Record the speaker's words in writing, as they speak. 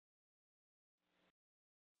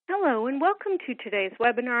Hello and welcome to today's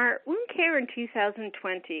webinar, Wound Care in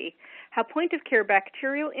 2020, How Point-of-Care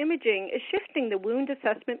Bacterial Imaging is Shifting the Wound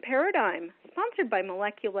Assessment Paradigm, sponsored by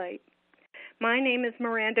MolecuLight. My name is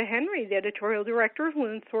Miranda Henry, the Editorial Director of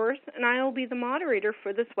Wound Source, and I will be the moderator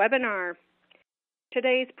for this webinar.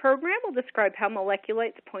 Today's program will describe how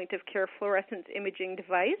MolecuLight's point-of-care fluorescence imaging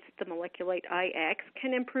device, the MolecuLight iX,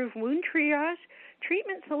 can improve wound triage,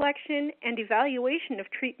 treatment selection, and evaluation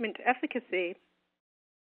of treatment efficacy.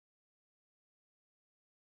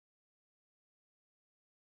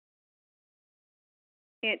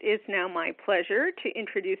 It is now my pleasure to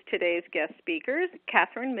introduce today's guest speakers,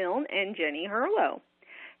 Catherine Milne and Jenny Hurlow.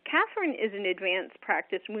 Catherine is an advanced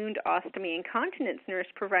practice wound ostomy and continence nurse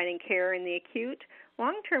providing care in the acute,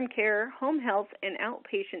 long-term care, home health, and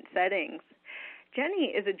outpatient settings.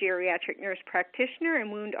 Jenny is a geriatric nurse practitioner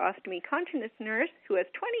and wound ostomy continence nurse who has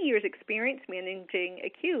 20 years experience managing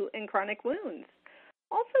acute and chronic wounds.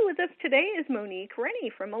 Also with us today is Monique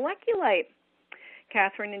Rennie from MolecuLight.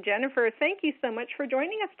 Catherine and Jennifer, thank you so much for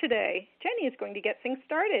joining us today. Jenny is going to get things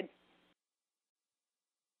started.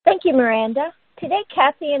 Thank you, Miranda. Today,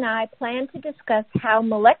 Kathy and I plan to discuss how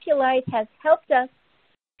MolecuLight has helped us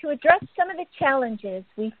to address some of the challenges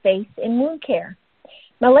we face in wound care.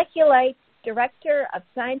 MolecuLight's Director of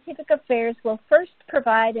Scientific Affairs will first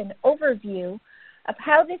provide an overview of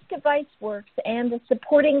how this device works and the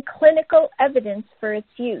supporting clinical evidence for its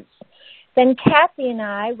use. Then Kathy and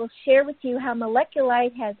I will share with you how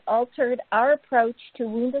MolecuLight has altered our approach to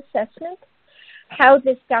wound assessment, how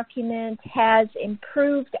this document has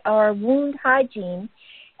improved our wound hygiene,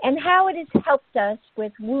 and how it has helped us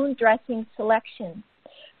with wound dressing selection.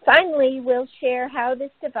 Finally, we'll share how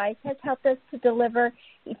this device has helped us to deliver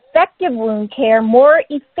effective wound care more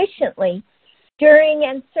efficiently during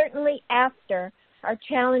and certainly after our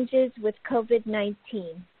challenges with COVID-19.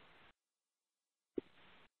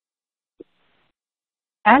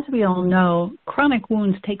 As we all know, chronic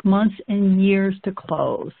wounds take months and years to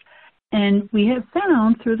close. And we have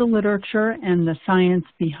found through the literature and the science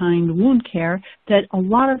behind wound care that a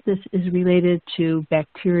lot of this is related to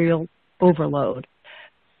bacterial overload.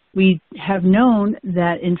 We have known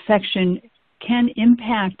that infection can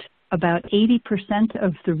impact about 80%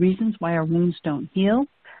 of the reasons why our wounds don't heal.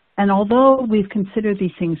 And although we've considered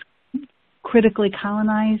these things critically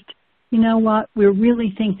colonized, you know what, we're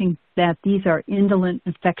really thinking that these are indolent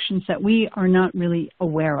infections that we are not really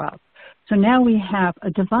aware of. So now we have a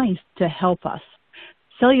device to help us.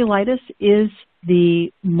 Cellulitis is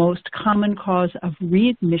the most common cause of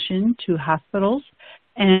readmission to hospitals,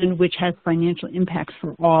 and which has financial impacts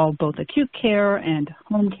for all, both acute care and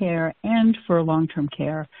home care and for long-term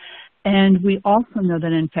care. And we also know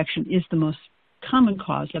that infection is the most common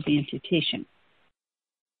cause of amputation.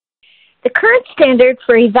 The current standard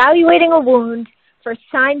for evaluating a wound for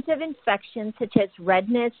signs of infection such as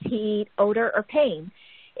redness, heat, odor, or pain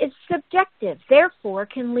is subjective, therefore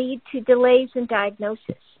can lead to delays in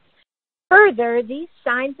diagnosis. Further, these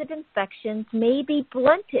signs of infections may be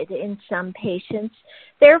blunted in some patients,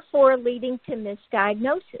 therefore leading to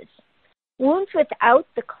misdiagnosis. Wounds without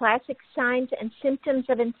the classic signs and symptoms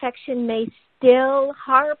of infection may still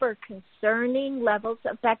harbor concerning levels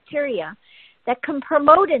of bacteria that can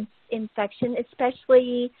promote infection,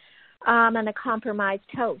 especially on a compromised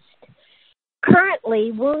host.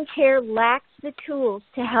 Currently, wound care lacks the tools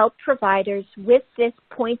to help providers with this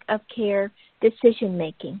point-of-care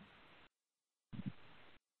decision-making.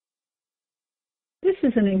 This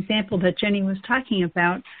is an example that Jenny was talking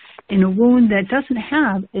about in a wound that doesn't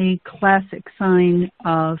have a classic sign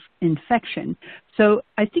of infection. So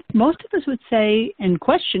I think most of us would say and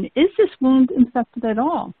question, is this wound infected at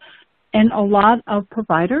all? And a lot of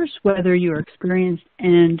providers, whether you're experienced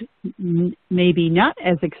and maybe not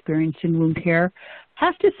as experienced in wound care,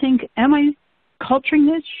 have to think, am I culturing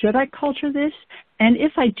this? Should I culture this? And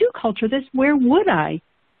if I do culture this, where would I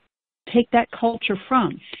take that culture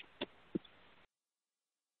from?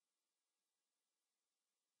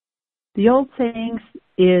 The old saying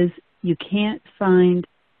is you can't find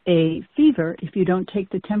a fever if you don't take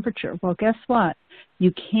the temperature. Well, guess what?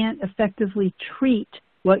 You can't effectively treat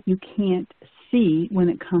what you can't see when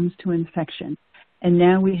it comes to infection. And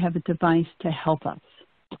now we have a device to help us.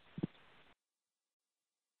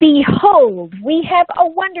 Behold, we have a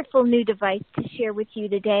wonderful new device to share with you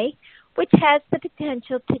today, which has the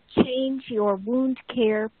potential to change your wound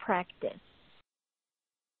care practice.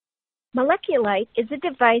 MolecuLight is a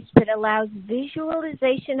device that allows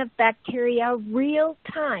visualization of bacteria real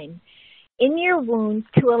time in your wounds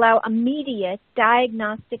to allow immediate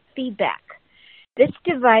diagnostic feedback. This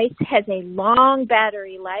device has a long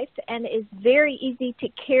battery life and is very easy to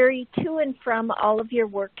carry to and from all of your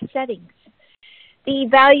work settings. The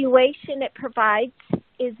evaluation it provides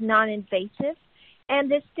is non-invasive,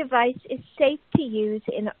 and this device is safe to use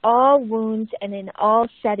in all wounds and in all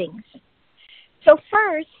settings. So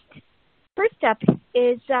first up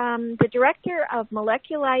is the Director of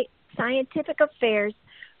MolecuLight Scientific Affairs,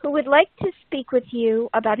 who would like to speak with you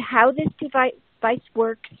about how this device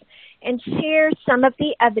works and share some of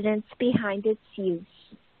the evidence behind its use.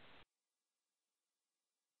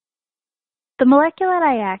 The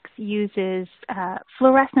MolecuLight iX uses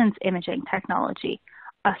fluorescence imaging technology,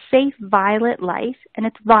 a safe violet light, and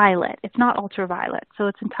it's violet, it's not ultraviolet, so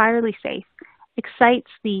it's entirely safe, excites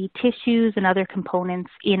the tissues and other components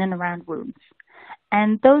in and around wounds.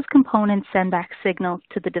 And those components send back signals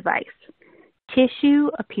to the device. Tissue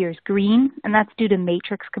appears green, and that's due to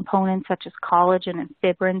matrix components such as collagen and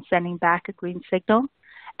fibrin sending back a green signal.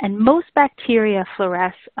 And most bacteria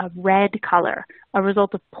fluoresce a red color, a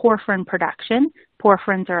result of porphyrin production.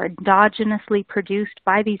 Porphyrins are endogenously produced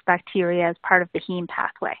by these bacteria as part of the heme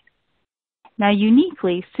pathway. Now,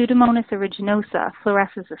 uniquely, Pseudomonas aeruginosa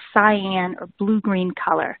fluoresces a cyan or blue-green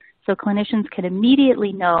color, so clinicians can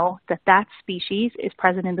immediately know that that species is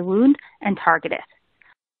present in the wound and target it.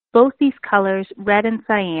 Both these colors, red and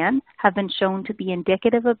cyan, have been shown to be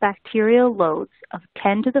indicative of bacterial loads of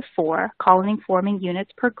 10 to the 4 colony-forming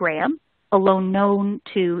units per gram, alone known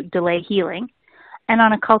to delay healing, and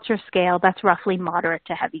on a culture scale, that's roughly moderate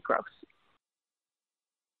to heavy growth.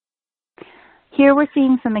 Here we're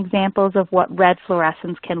seeing some examples of what red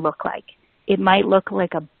fluorescence can look like. It might look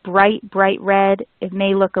like a bright, bright red. It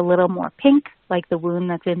may look a little more pink, like the wound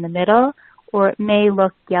that's in the middle, or it may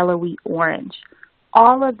look yellowy orange.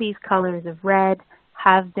 All of these colors of red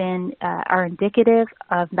are indicative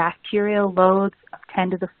of bacterial loads of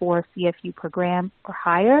 10 to the 4 CFU per gram or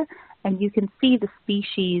higher, and you can see the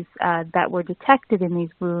species that were detected in these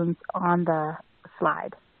wounds on the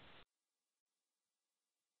slide.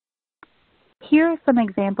 Here are some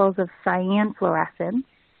examples of cyan fluorescence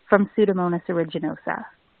from Pseudomonas aeruginosa.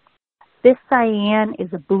 This cyan is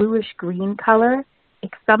a bluish-green color.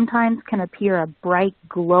 It sometimes can appear a bright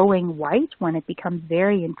glowing white when it becomes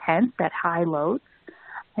very intense at high loads.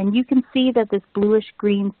 And you can see that this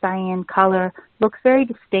bluish-green cyan color looks very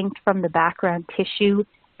distinct from the background tissue.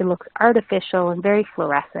 It looks artificial and very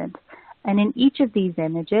fluorescent. And in each of these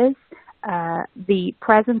images, the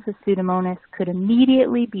presence of Pseudomonas could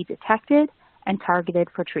immediately be detected and targeted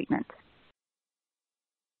for treatment.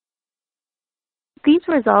 These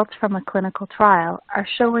results from a clinical trial are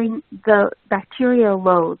showing the bacterial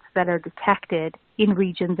loads that are detected in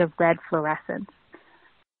regions of red fluorescence.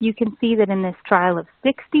 You can see that in this trial of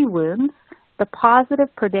 60 wounds, the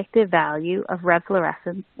positive predictive value of red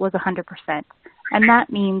fluorescence was 100%. And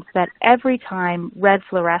that means that every time red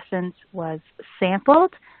fluorescence was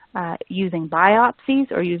sampled using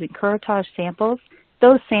biopsies or using curettage samples,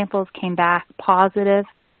 those samples came back positive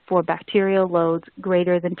for bacterial loads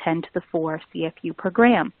greater than 10 to the 4 CFU per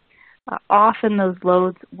gram. Often those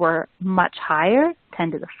loads were much higher,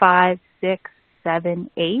 10 to the 5, 6, 7,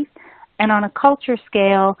 8, and on a culture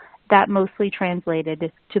scale, that mostly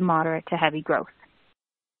translated to moderate to heavy growth.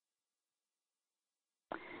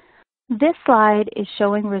 This slide is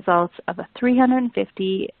showing results of a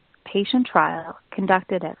 350 patient trial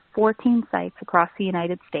conducted at 14 sites across the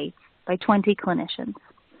United States by 20 clinicians.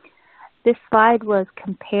 This slide was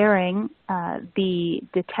comparing the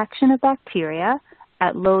detection of bacteria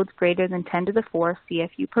at loads greater than 10 to the 4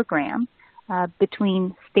 CFU per gram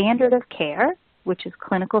between standard of care, which is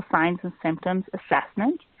clinical signs and symptoms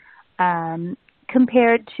assessment,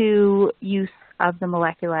 compared to use of the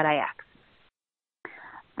MolecuLight iX.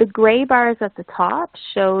 The gray bars at the top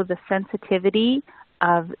show the sensitivity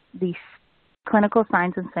of the clinical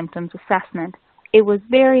signs and symptoms assessment. It was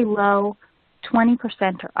very low, 20%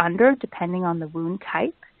 or under, depending on the wound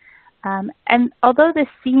type. And although this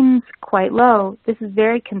seems quite low, this is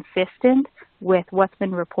very consistent with what's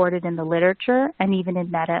been reported in the literature and even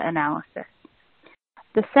in meta-analysis.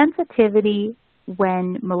 The sensitivity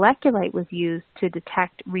when MolecuLight was used to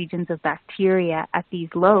detect regions of bacteria at these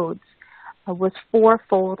loads was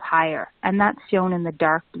 4-fold higher, and that's shown in the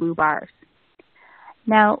dark blue bars.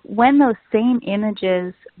 Now, when those same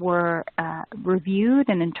images were reviewed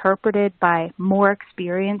and interpreted by more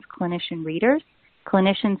experienced clinician readers,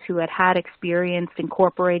 clinicians who had experience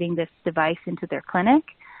incorporating this device into their clinic,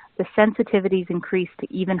 the sensitivities increased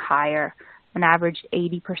to even higher, an average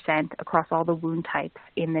 80% across all the wound types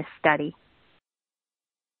in this study.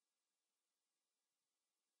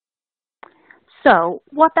 So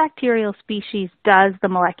what bacterial species does the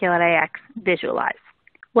MolecuLight iX visualize?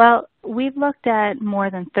 Well, we've looked at more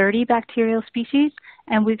than 30 bacterial species,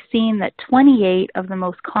 and we've seen that 28 of the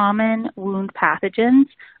most common wound pathogens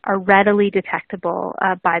are readily detectable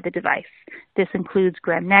by the device. This includes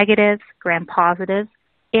gram-negatives, gram-positives,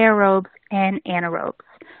 aerobes, and anaerobes.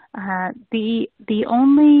 The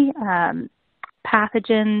only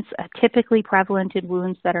pathogens typically prevalent in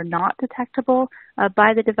wounds that are not detectable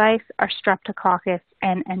by the device are Streptococcus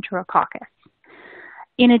and Enterococcus.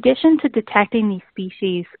 In addition to detecting these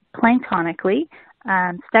species planktonically,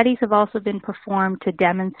 studies have also been performed to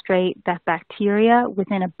demonstrate that bacteria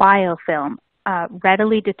within a biofilm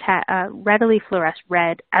readily fluoresce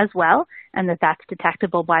red as well, and that's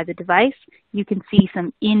detectable by the device. You can see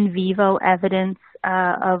some in vivo evidence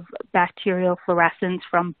of bacterial fluorescence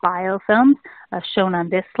from biofilms shown on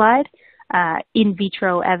this slide. In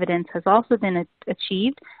vitro evidence has also been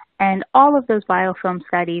achieved, and all of those biofilm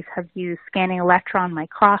studies have used scanning electron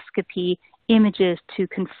microscopy images to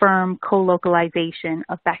confirm co-localization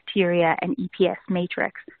of bacteria and EPS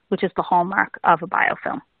matrix, which is the hallmark of a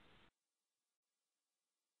biofilm.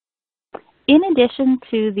 In addition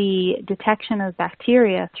to the detection of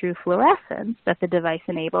bacteria through fluorescence that the device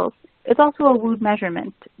enables, it's also a wound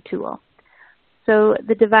measurement tool. So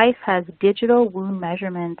the device has digital wound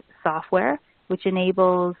measurement software, which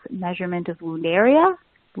enables measurement of wound area,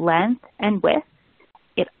 length, and width.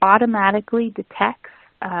 It automatically detects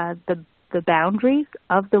the boundaries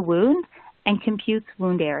of the wound and computes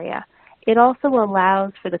wound area. It also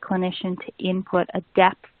allows for the clinician to input a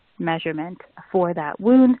depth measurement for that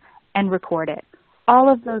wound and record it. All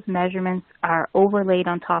of those measurements are overlaid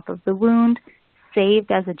on top of the wound,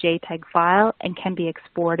 saved as a JPEG file, and can be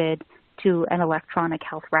exported to an electronic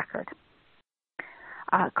health record.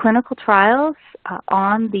 Clinical trials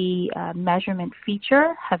on the measurement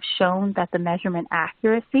feature have shown that the measurement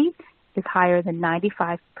accuracy is higher than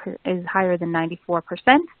 94%,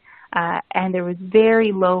 and there was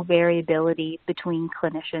very low variability between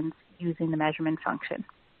clinicians using the measurement function.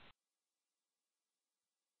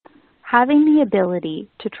 Having the ability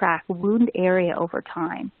to track wound area over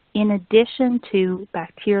time, in addition to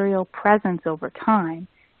bacterial presence over time,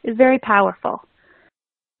 is very powerful.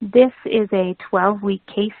 This is a 12-week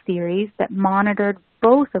case series that monitored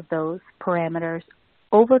both of those parameters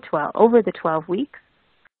over the 12 weeks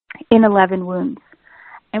in 11 wounds.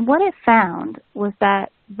 And what it found was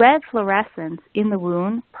that red fluorescence in the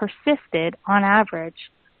wound persisted on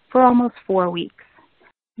average for almost 4 weeks.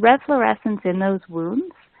 Red fluorescence in those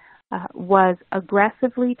wounds was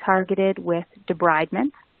aggressively targeted with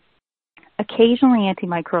debridement, occasionally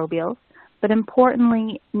antimicrobials, but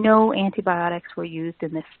importantly, no antibiotics were used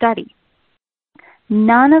in this study.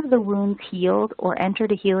 None of the wounds healed or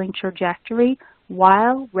entered a healing trajectory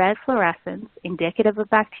while red fluorescence, indicative of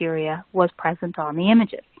bacteria, was present on the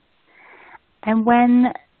images. And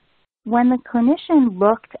when the clinician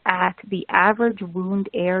looked at the average wound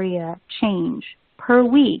area change per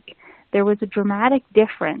week, there was a dramatic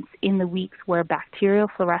difference in the weeks where bacterial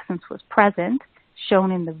fluorescence was present,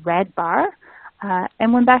 shown in the red bar,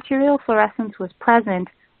 and when bacterial fluorescence was present,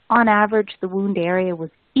 on average, the wound area was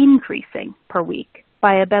increasing per week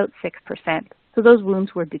by about 6%. So those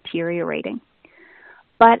wounds were deteriorating.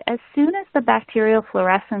 But as soon as the bacterial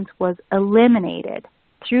fluorescence was eliminated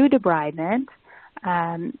through debridement,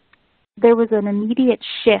 there was an immediate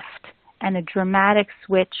shift and a dramatic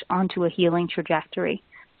switch onto a healing trajectory.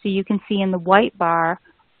 So you can see in the white bar,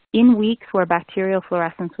 in weeks where bacterial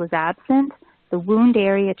fluorescence was absent, the wound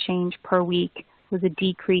area change per week was a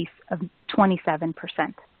decrease of 27%.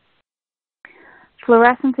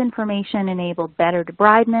 Fluorescence information enabled better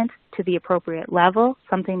debridement to the appropriate level,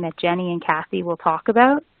 something that Jenny and Kathy will talk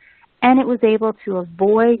about, and it was able to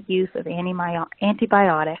avoid use of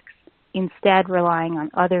antibiotics, instead relying on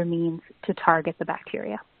other means to target the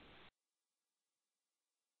bacteria.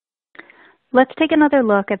 Let's take another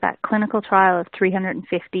look at that clinical trial of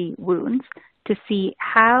 350 wounds to see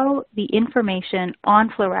how the information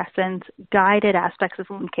on fluorescence guided aspects of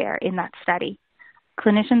wound care in that study.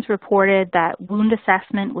 Clinicians reported that wound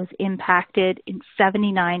assessment was impacted in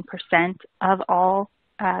 79% of all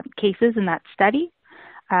cases in that study.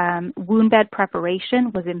 Wound bed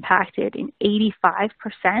preparation was impacted in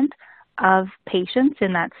 85% of patients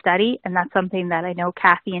in that study, and that's something that I know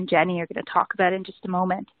Kathy and Jenny are going to talk about in just a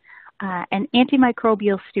moment. And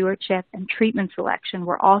antimicrobial stewardship and treatment selection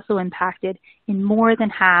were also impacted in more than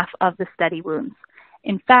half of the study wounds.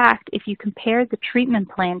 In fact, if you compared the treatment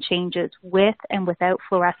plan changes with and without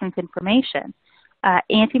fluorescence information,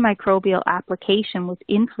 antimicrobial application was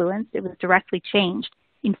influenced, it was directly changed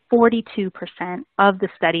in 42% of the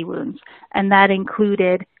study wounds, and that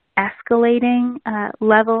included escalating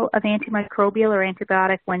level of antimicrobial or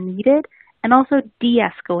antibiotic when needed, and also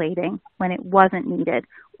de-escalating when it wasn't needed,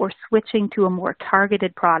 or switching to a more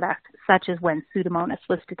targeted product, such as when Pseudomonas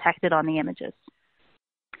was detected on the images.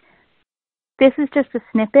 This is just a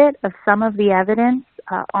snippet of some of the evidence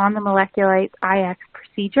on the MolecuLight IX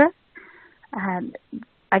procedure.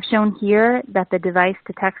 I've shown here that the device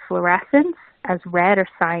detects fluorescence as red or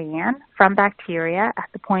cyan from bacteria at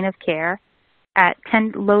the point of care at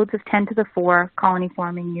loads of 10 to the 4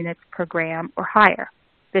 colony-forming units per gram or higher.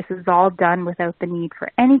 This is all done without the need for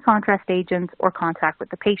any contrast agents or contact with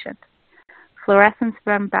the patient. Fluorescence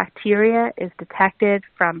from bacteria is detected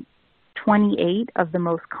from 28 of the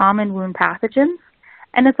most common wound pathogens,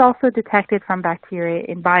 and it's also detected from bacteria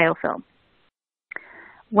in biofilm.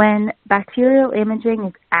 When bacterial imaging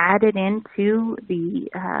is added into the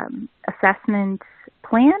assessment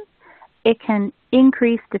plan, it can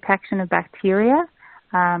increase detection of bacteria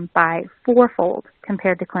by 4-fold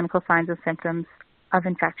compared to clinical signs and symptoms of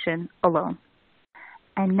infection alone.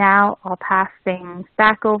 And now I'll pass things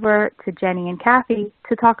back over to Jenny and Kathy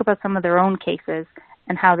to talk about some of their own cases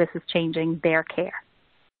and how this is changing their care.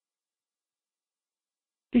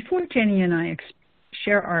 Before Jenny and I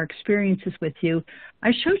share our experiences with you,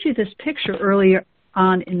 I showed you this picture earlier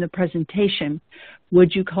on in the presentation.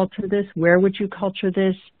 Would you culture this? Where would you culture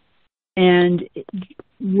this? And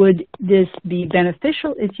would this be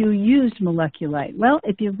beneficial if you used MolecuLight? Well,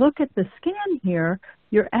 if you look at the scan here,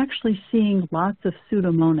 you're actually seeing lots of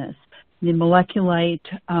Pseudomonas. The MolecuLight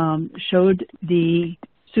showed the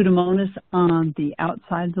Pseudomonas on the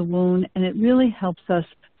outside of the wound, and it really helps us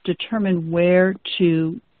determine where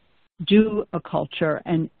to do a culture.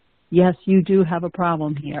 And yes, you do have a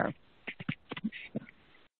problem here.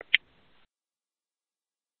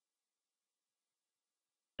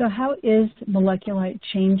 So how is MolecuLight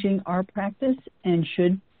changing our practice and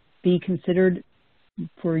should be considered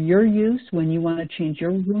for your use when you want to change your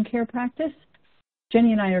wound care practice?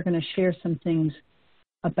 Jenny and I are going to share some things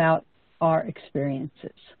about our experiences.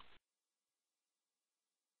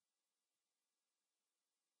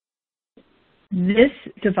 This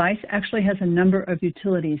device actually has a number of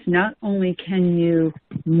utilities. Not only can you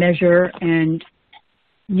measure and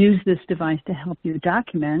use this device to help you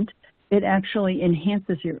document, it actually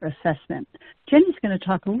enhances your assessment. Jenny's going to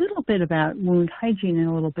talk a little bit about wound hygiene in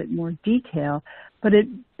a little bit more detail, but it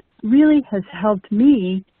really has helped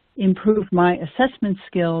me improve my assessment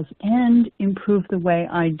skills and improve the way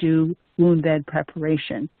I do wound bed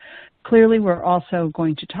preparation. Clearly, we're also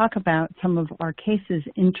going to talk about some of our cases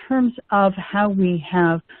in terms of how we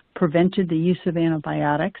have prevented the use of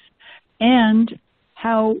antibiotics and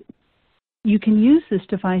how you can use this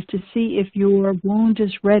device to see if your wound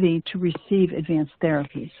is ready to receive advanced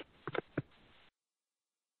therapies.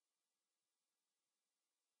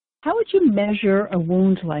 How would you measure a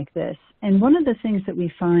wound like this? And one of the things that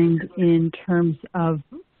we find in terms of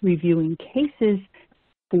reviewing cases,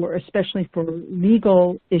 especially for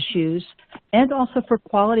legal issues and also for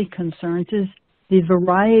quality concerns, is the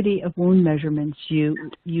variety of wound measurements you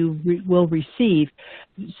will receive.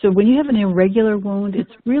 So when you have an irregular wound,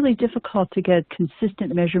 it's really difficult to get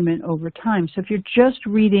consistent measurement over time. So if you're just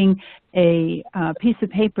reading a piece of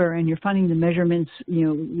paper and you're finding the measurements,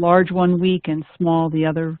 large one week and small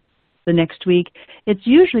the next week, it's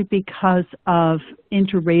usually because of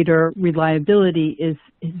inter-rater reliability is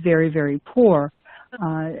very, very poor.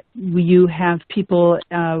 You have people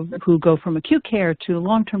who go from acute care to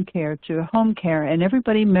long-term care to home care, and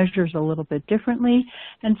everybody measures a little bit differently,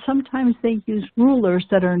 and sometimes they use rulers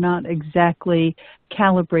that are not exactly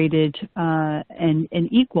calibrated and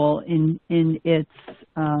equal in its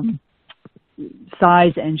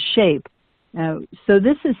size and shape. So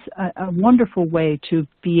this is a wonderful way to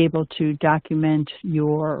be able to document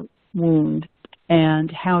your wound and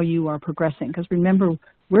how you are progressing, because remember,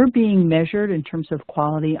 we're being measured in terms of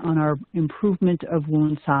quality on our improvement of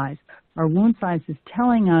wound size. Our wound size is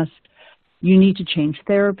telling us you need to change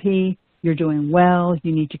therapy, you're doing well,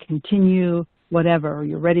 you need to continue, whatever, or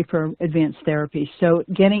you're ready for advanced therapy. So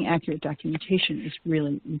getting accurate documentation is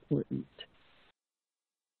really important.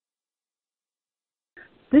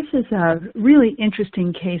 This is a really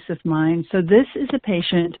interesting case of mine. So this is a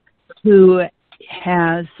patient who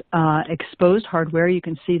has exposed hardware. You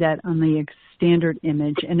can see that on the standard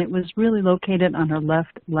image, and it was really located on her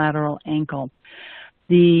left lateral ankle.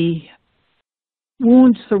 The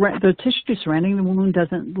wound, the tissue surrounding the wound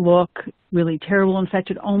doesn't look really terrible. In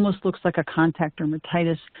fact, it almost looks like a contact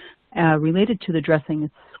dermatitis. related to the dressing.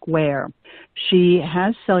 It's square. She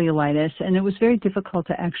has cellulitis, and it was very difficult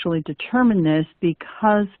to actually determine this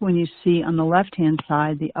because when you see on the left-hand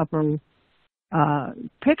side, the upper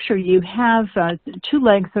picture, you have two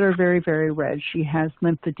legs that are very, very red. She has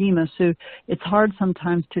lymphedema, so it's hard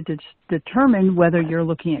sometimes to determine whether you're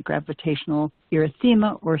looking at gravitational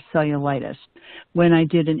erythema or cellulitis. When I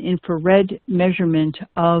did an infrared measurement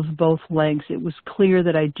of both legs, it was clear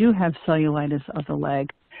that I do have cellulitis of the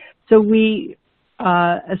leg. So we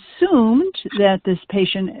assumed that this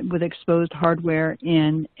patient with exposed hardware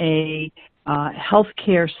in a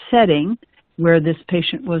healthcare setting where this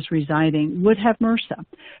patient was residing would have MRSA.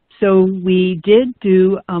 So we did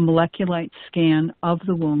do a MolecuLight scan of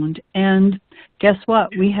the wound, and guess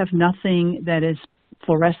what? We have nothing that is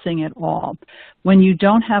fluorescing at all. When you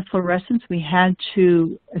don't have fluorescence, we had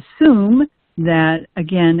to assume that,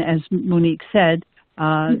 again, as Monique said,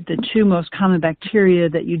 the two most common bacteria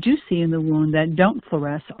that you do see in the wound that don't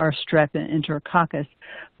fluoresce are strep and enterococcus.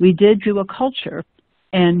 We did do a culture,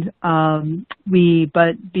 and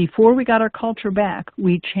but before we got our culture back,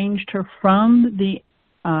 we changed her from the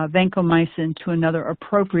vancomycin to another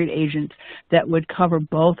appropriate agent that would cover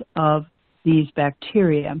both of these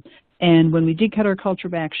bacteria. And when we did get her culture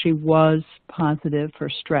back, she was positive for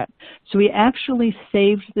strep. So we actually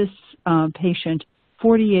saved this patient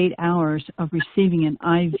 48 hours of receiving an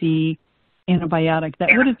IV antibiotic that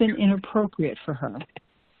would have been inappropriate for her.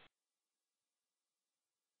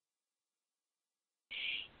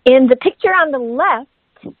 In the picture on the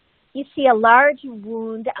left, you see a large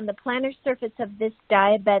wound on the plantar surface of this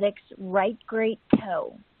diabetic's right great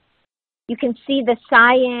toe. You can see the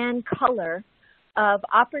cyan color of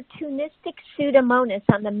opportunistic pseudomonas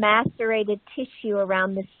on the macerated tissue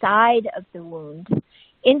around the side of the wound,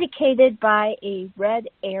 indicated by a red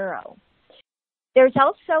arrow. There's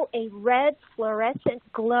also a red fluorescent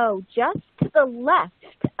glow just to the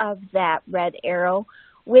left of that red arrow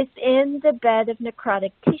within the bed of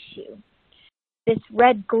necrotic tissue. This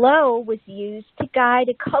red glow was used to guide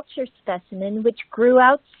a culture specimen which grew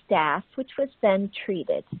out staph, which was then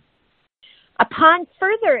treated. Upon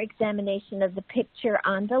further examination of the picture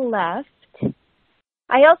on the left,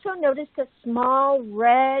 I also noticed a small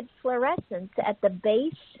red fluorescence at the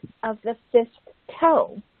base of the fifth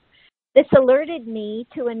toe. This alerted me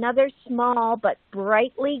to another small but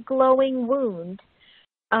brightly glowing wound,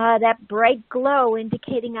 that bright glow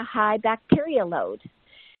indicating a high bacterial load.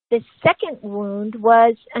 The second wound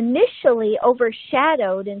was initially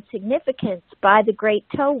overshadowed in significance by the great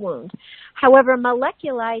toe wound. However,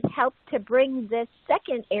 MolecuLight helped to bring this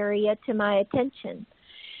second area to my attention.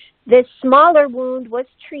 This smaller wound was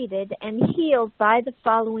treated and healed by the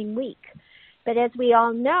following week. But as we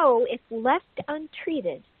all know, if left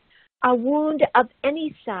untreated, a wound of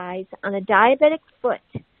any size on a diabetic foot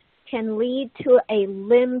can lead to a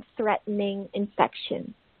limb-threatening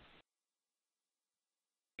infection.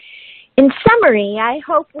 In summary, I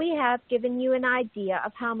hope we have given you an idea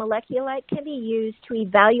of how MolecuLight can be used to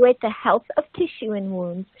evaluate the health of tissue in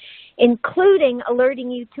wounds, including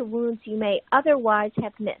alerting you to wounds you may otherwise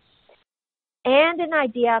have missed, and an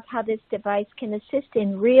idea of how this device can assist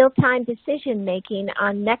in real-time decision-making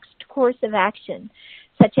on next course of action,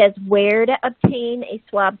 such as where to obtain a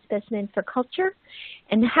swab specimen for culture,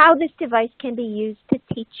 and how this device can be used to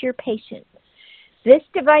teach your patient. This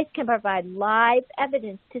device can provide live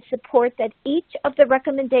evidence to support that each of the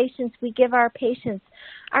recommendations we give our patients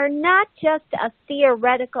are not just a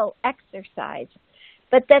theoretical exercise,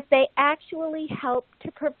 but that they actually help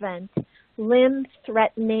to prevent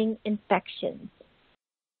limb-threatening infections.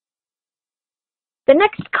 The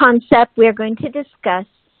next concept we are going to discuss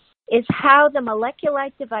is how the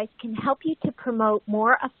MolecuLight device can help you to promote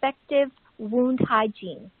more effective wound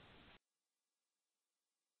hygiene.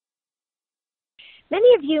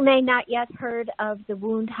 Many of you may not yet heard of the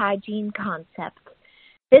wound hygiene concept.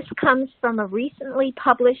 This comes from a recently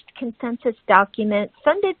published consensus document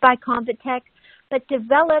funded by Convatec, but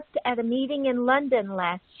developed at a meeting in London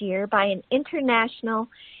last year by an international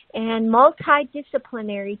and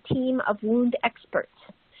multidisciplinary team of wound experts.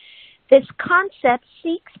 This concept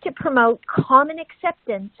seeks to promote common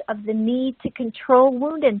acceptance of the need to control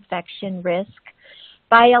wound infection risk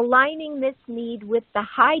by aligning this need with the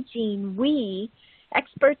hygiene we,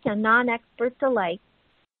 experts and non-experts alike,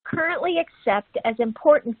 currently accept as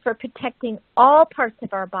important for protecting all parts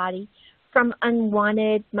of our body from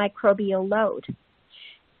unwanted microbial load.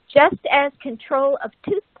 Just as control of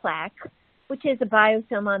tooth plaque, which is a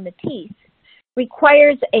biofilm on the teeth,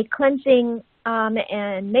 requires a cleansing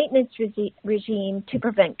and maintenance regime to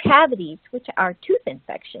prevent cavities, which are tooth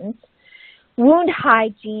infections, Wound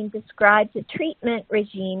hygiene describes a treatment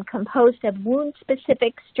regime composed of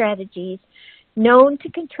wound-specific strategies known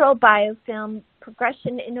to control biofilm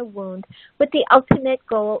progression in a wound with the ultimate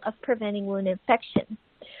goal of preventing wound infection.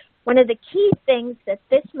 One of the key things that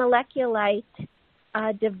this MolecuLight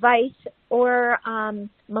device, or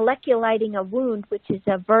MolecuLighting a wound, which is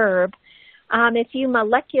a verb, if you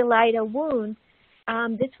MolecuLight a wound,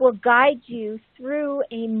 this will guide you through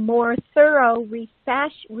a more thorough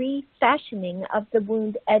refashioning of the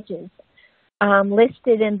wound edges,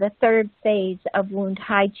 listed in the third phase of wound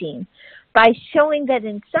hygiene, by showing that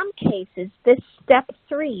in some cases this step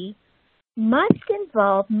 3 must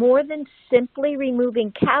involve more than simply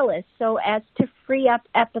removing callus so as to free up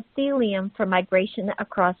epithelium for migration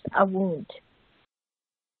across a wound.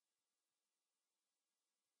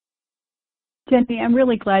 Jenny, I'm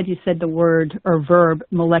really glad you said the word or verb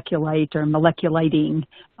MolecuLight or MolecuLighting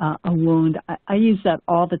a wound. I use that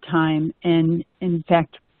all the time, and in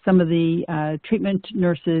fact, some of the treatment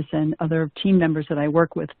nurses and other team members that I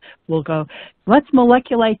work with will go, let's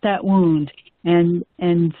MolecuLight that wound. And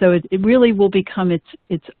so it really will become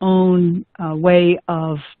its own way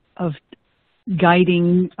of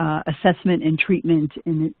guiding assessment and treatment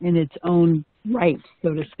in its own right,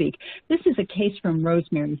 so to speak. This is a case from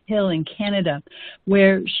Rosemary Hill in Canada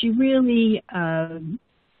where she really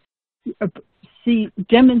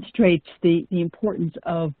demonstrates the importance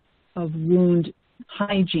of wound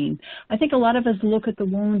hygiene. I think a lot of us look at the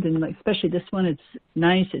wound, and especially this one, it's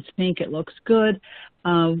nice, it's pink, it looks good.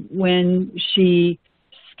 When she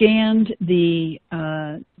scanned the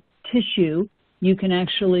tissue, you can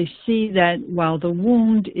actually see that while the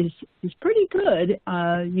wound is pretty good,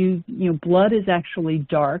 blood is actually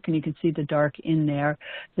dark, and you can see the dark in there.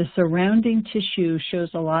 The surrounding tissue shows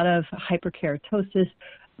a lot of hyperkeratosis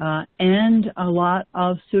and a lot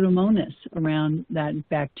of Pseudomonas around that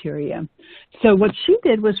bacteria. So what she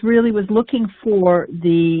did was looking for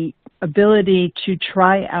the ability to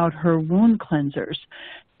try out her wound cleansers.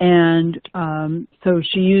 And so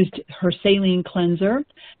she used her saline cleanser,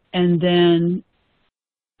 and then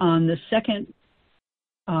on the second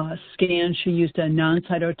scan, she used a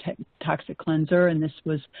non-cytotoxic cleanser, and this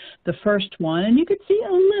was the first one. And you could see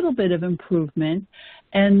a little bit of improvement.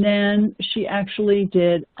 And then she actually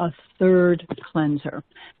did a third cleanser.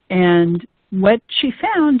 And what she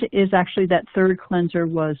found is actually that third cleanser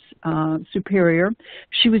was superior.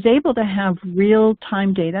 She was able to have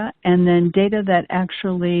real-time data and then data that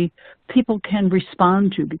actually people can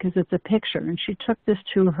respond to because it's a picture. And she took this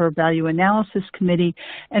to her value analysis committee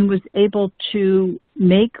and was able to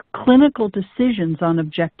make clinical decisions on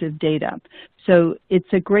objective data. So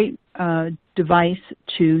it's a great device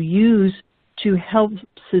to use to help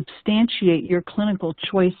substantiate your clinical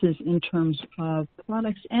choices in terms of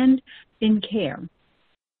products and in care.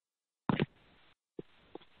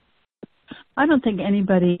 I don't think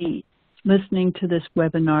anybody listening to this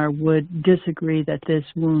webinar would disagree that this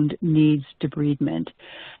wound needs debridement.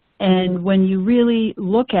 And when you really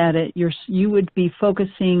look at it, you would be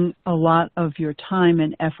focusing a lot of your time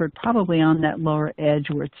and effort probably on that lower edge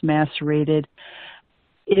where it's macerated.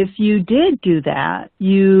 If you did do that,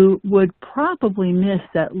 you would probably miss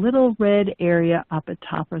that little red area up at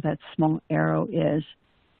top where that small arrow is.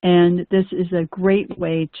 And this is a great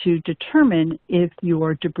way to determine if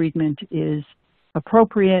your debridement is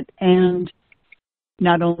appropriate, and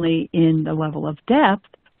not only in the level of depth,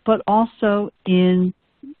 but also in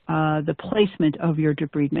the placement of your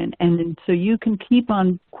debridement. And so you can keep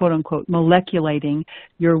on, quote unquote, moleculating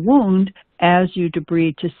your wound as you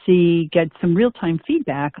debride to get some real-time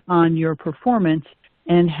feedback on your performance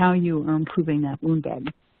and how you are improving that wound bed.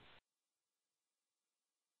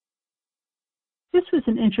 This was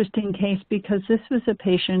an interesting case because this was a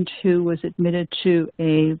patient who was admitted to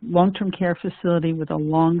a long-term care facility with a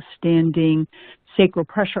long-standing sacral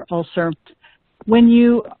pressure ulcer. When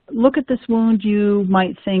you look at this wound, you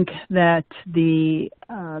might think that the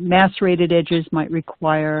macerated edges might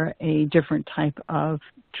require a different type of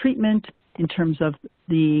treatment in terms of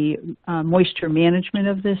the moisture management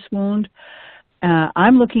of this wound.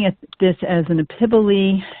 I'm looking at this as an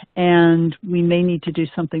epiboly, and we may need to do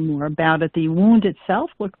something more about it. The wound itself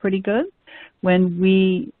looked pretty good. When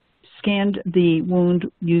we scanned the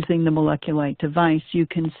wound using the MolecuLight device, you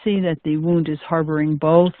can see that the wound is harboring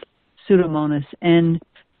both Pseudomonas and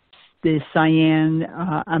the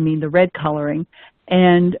the red coloring.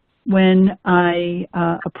 And when I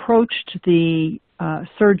approached the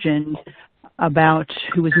surgeon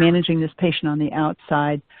who was managing this patient on the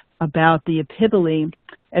outside about the epiboly,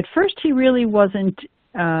 at first he really wasn't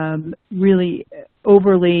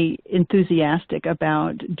overly enthusiastic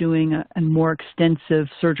about doing a more extensive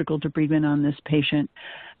surgical debridement on this patient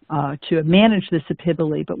to manage this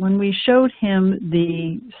epibole. But when we showed him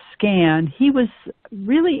the scan, he was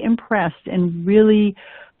really impressed and really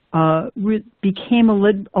became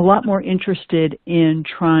a lot more interested in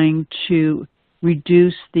trying to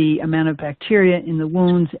reduce the amount of bacteria in the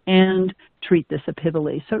wounds and treat this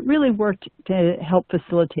epibole. So it really worked to help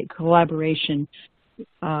facilitate collaboration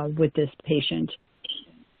with this patient.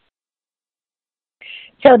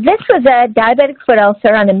 So this was a diabetic foot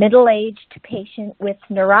ulcer on a middle-aged patient with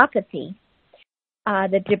neuropathy.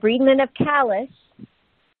 The debridement of callus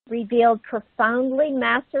revealed profoundly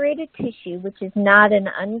macerated tissue, which is not an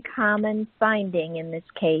uncommon finding in this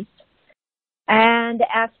case. And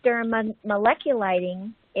after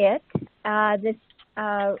MolecuLighting it,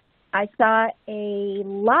 I saw a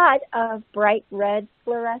lot of bright red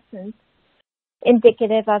fluorescence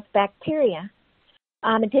indicative of bacteria.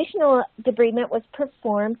 Additional debridement was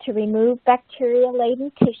performed to remove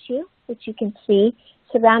bacteria-laden tissue, which you can see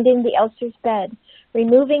surrounding the ulcer's bed.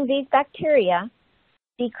 Removing these bacteria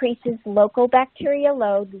decreases local bacteria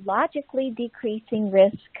load, logically decreasing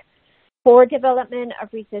risk for development of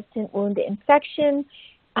resistant wound infection,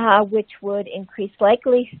 which would increase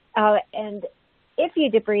and if you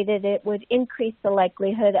debrided it, would increase the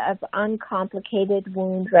likelihood of uncomplicated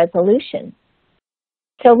wound resolution.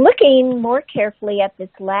 So looking more carefully at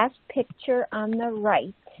this last picture on the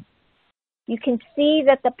right, you can see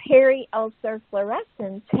that the peri-ulcer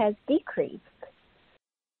fluorescence has decreased.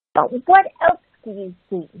 But what else do you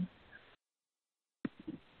see?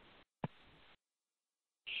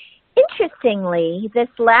 Interestingly, this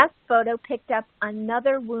last photo picked up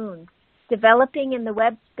another wound developing in the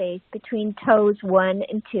web space between toes 1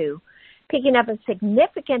 and 2, picking up a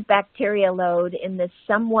significant bacteria load in this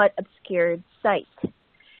somewhat obscured site.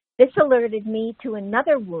 This alerted me to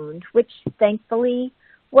another wound, which thankfully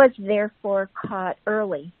was therefore caught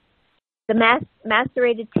early. The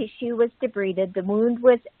macerated tissue was debrided, the wound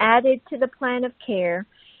was added to the plan of care.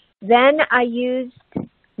 Then I used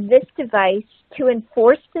this device to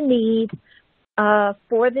enforce the need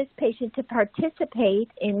for this patient to participate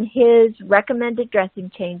in his recommended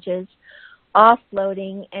dressing changes,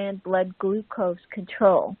 offloading, and blood glucose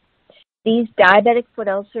control. These diabetic foot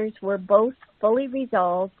ulcers were both fully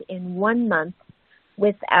resolved in 1 month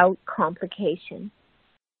without complication.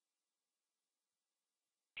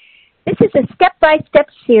 This is a step-by-step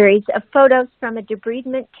series of photos from a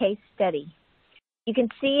debridement case study. You can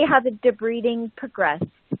see how the debriding progressed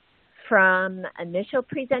from initial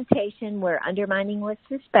presentation where undermining was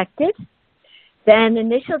suspected, then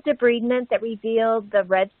initial debridement that revealed the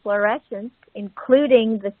red fluorescence,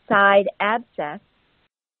 including the side abscess.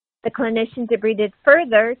 The clinician debrided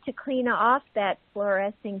further to clean off that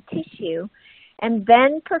fluorescing tissue and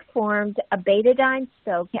then performed a betadine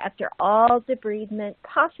soak after all debridement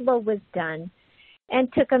possible was done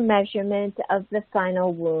and took a measurement of the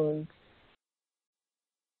final wound.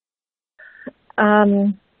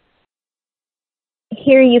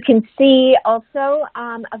 Here you can see also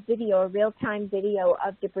a real-time video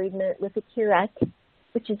of debridement with a curette,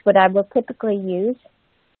 which is what I will typically use.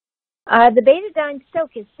 The betadine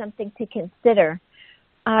soak is something to consider.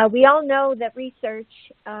 We all know that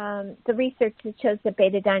the research that shows that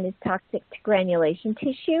betadine is toxic to granulation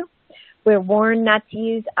tissue. We're warned not to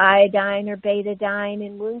use iodine or betadine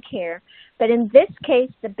in wound care. But in this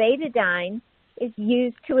case, the betadine is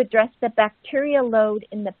used to address the bacterial load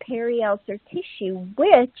in the peri-ulcer tissue,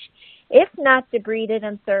 which, if not debrided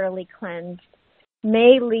and thoroughly cleansed,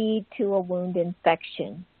 may lead to a wound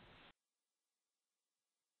infection.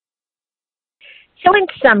 So in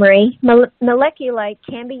summary, MolecuLight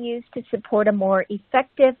can be used to support a more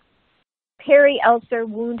effective peri-ulcer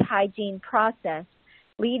wound hygiene process,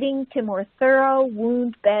 leading to more thorough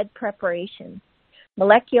wound bed preparation.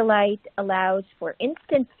 MolecuLight allows for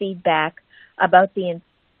instant feedback about the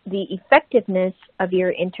effectiveness of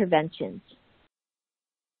your interventions.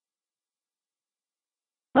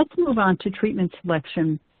 Let's move on to treatment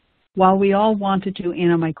selection. While we all want to do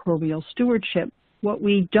antimicrobial stewardship, what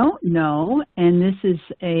we don't know, and this is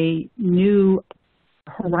a new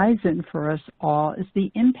horizon for us all, is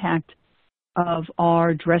the impact of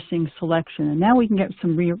our dressing selection. And now we can get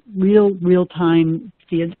some real-time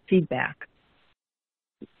feedback.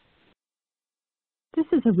 This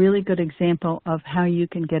is a really good example of how you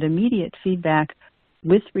can get immediate feedback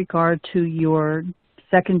with regard to your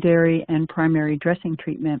secondary and primary dressing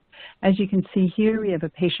treatment. As you can see here, we have a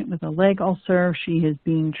patient with a leg ulcer. She is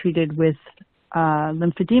being treated with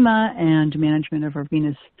lymphedema and management of her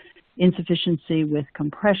venous insufficiency with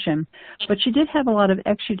compression. But she did have a lot of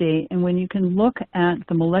exudate, and when you can look at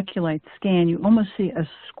the MolecuLight scan, you almost see a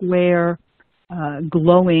square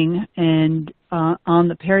glowing and on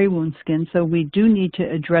the peri-wound skin. So we do need to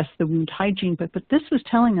address the wound hygiene, but this was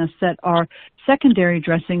telling us that our secondary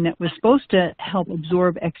dressing that was supposed to help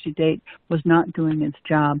absorb exudate was not doing its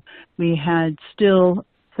job. We had still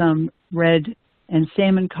some red and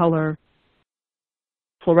salmon color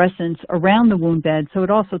fluorescence around the wound bed, so it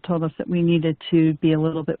also told us that we needed to be a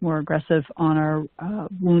little bit more aggressive on our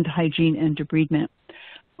wound hygiene and debridement.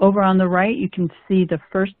 Over on the right, you can see the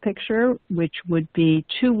first picture, which would be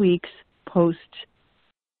 2 weeks post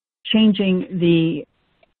changing the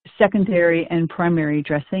secondary and primary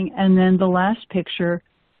dressing. And then the last picture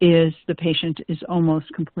is the patient is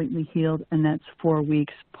almost completely healed, and that's 4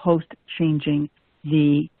 weeks post changing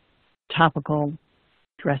the topical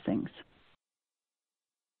dressings.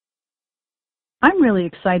 I'm really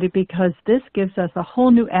excited because this gives us a whole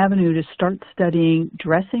new avenue to start studying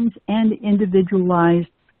dressings and individualized,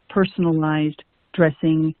 personalized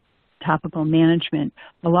dressing topical management.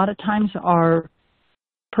 A lot of times our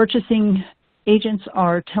purchasing agents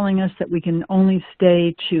are telling us that we can only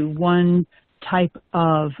stay to one type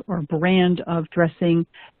of or brand of dressing.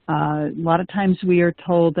 A lot of times we are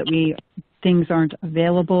told that things aren't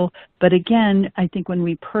available. But again, I think when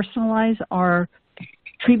we personalize our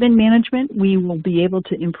treatment management, we will be able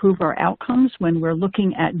to improve our outcomes. When we're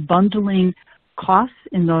looking at bundling costs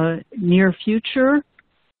in the near future,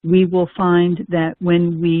 we will find that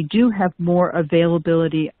when we do have more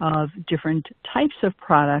availability of different types of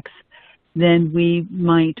products, then we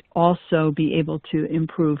might also be able to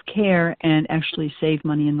improve care and actually save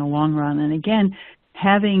money in the long run. And again,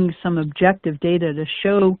 having some objective data to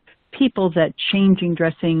show people that changing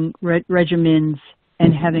dressing regimens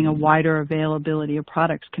and having a wider availability of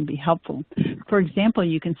products can be helpful. For example,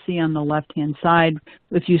 you can see on the left-hand side,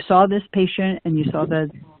 if you saw this patient and you saw the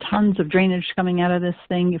tons of drainage coming out of this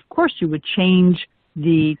thing, of course you would change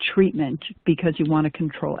the treatment because you want to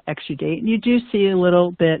control exudate. And you do see a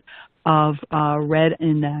little bit of red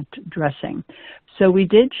in that dressing. So we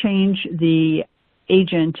did change the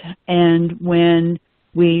agent, and when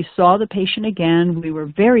we saw the patient again, we were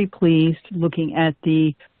very pleased looking at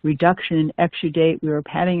the reduction in exudate. We were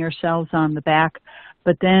patting ourselves on the back.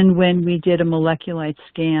 But then when we did a MolecuLight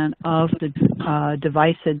scan of the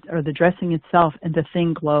device or the dressing itself, and the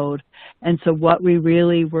thing glowed. And so what we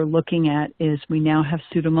really were looking at is we now have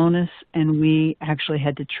Pseudomonas, and we actually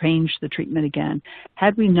had to change the treatment again.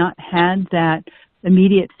 Had we not had that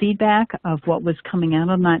immediate feedback of what was coming out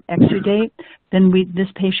on that exudate, then this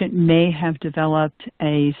patient may have developed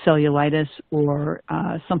a cellulitis or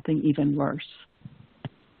something even worse.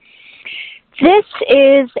 This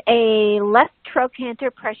is a left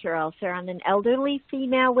trochanter pressure ulcer on an elderly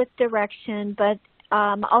female with direction, but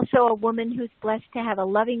also a woman who's blessed to have a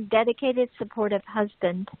loving, dedicated, supportive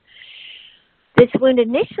husband. This wound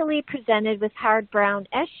initially presented with hard brown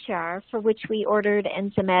eschar, for which we ordered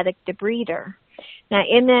enzymatic debrider. Now,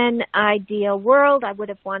 in an ideal world, I would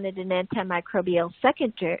have wanted an antimicrobial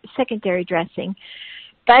secondary dressing,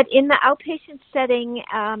 but in the outpatient setting,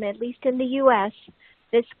 at least in the U.S.,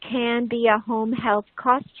 this can be a home health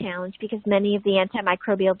cost challenge because many of the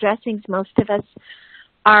antimicrobial dressings most of us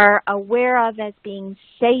are aware of as being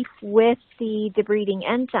safe with the debriding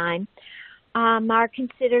enzyme are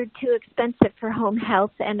considered too expensive for home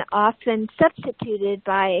health and often substituted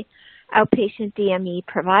by outpatient DME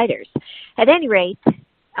providers. At any rate,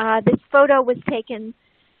 this photo was taken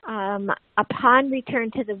upon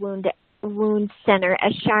return to the wound center,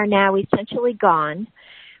 eschar now essentially gone,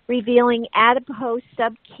 revealing adipose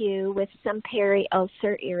sub-Q with some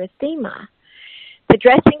peri-ulcer erythema. The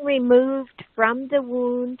dressing removed from the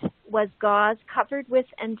wound was gauze covered with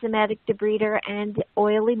enzymatic debrider and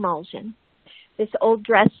oil emulsion. This old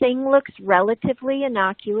dressing looks relatively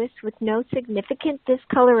innocuous with no significant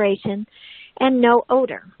discoloration and no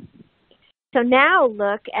odor. So now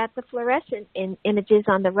look at the fluorescent images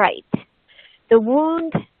on the right. The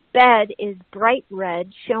wound bed is bright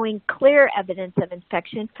red, showing clear evidence of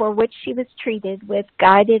infection for which she was treated with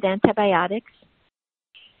guided antibiotics.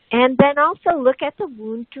 And then also look at the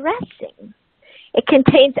wound dressing. It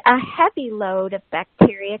contains a heavy load of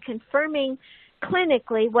bacteria, confirming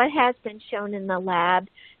clinically what has been shown in the lab,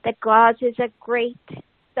 that gauze is a great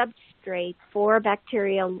substrate for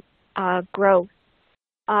bacterial growth.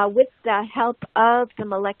 With the help of the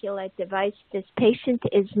MolecuLight device, this patient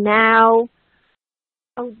is now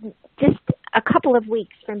just a couple of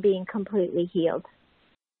weeks from being completely healed.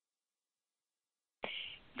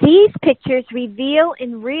 These pictures reveal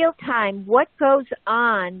in real time what goes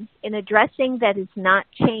on in a dressing that is not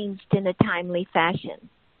changed in a timely fashion.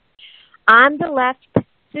 On the left,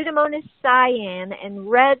 Pseudomonas cyan and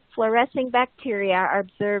red fluorescing bacteria are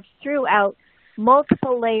observed throughout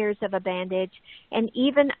multiple layers of a bandage and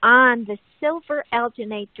even on the silver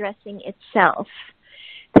alginate dressing itself.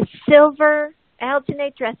 The silver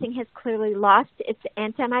alginate dressing has clearly lost its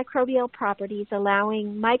antimicrobial properties,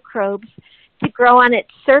 allowing microbes to grow on its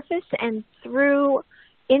surface and through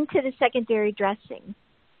into the secondary dressing.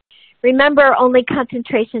 Remember, only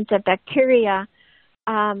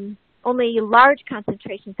large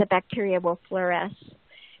concentrations of bacteria will fluoresce,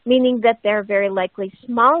 meaning that there are very likely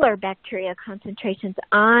smaller bacteria concentrations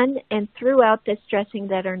on and throughout this dressing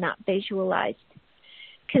that are not visualized.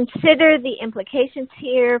 Consider the implications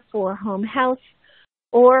here for home health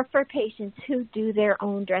or for patients who do their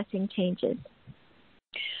own dressing changes.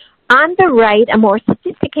 On the right, a more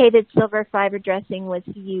sophisticated silver fiber dressing was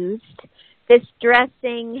used. This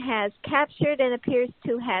dressing has captured and appears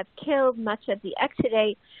to have killed much of the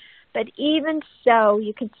exudate, but even so,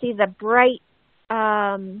 you can see the bright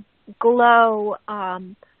glow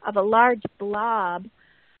of a large blob,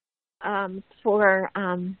 for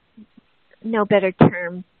no better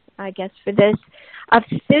term, I guess, for this, of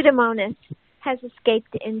Pseudomonas has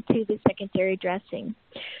escaped into the secondary dressing.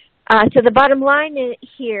 So the bottom line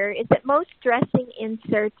here is that most dressing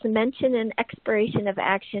inserts mention an expiration of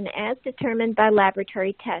action as determined by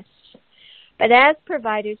laboratory tests. But as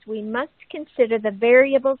providers, we must consider the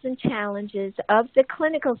variables and challenges of the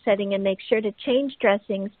clinical setting and make sure to change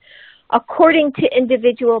dressings according to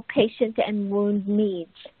individual patient and wound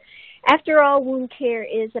needs. After all, wound care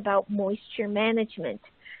is about moisture management,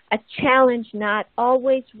 a challenge not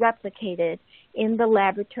always replicated in the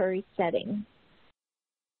laboratory setting.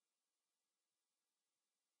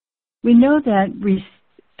 We know that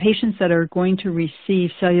patients that are going to receive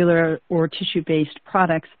cellular or tissue-based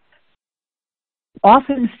products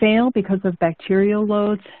often fail because of bacterial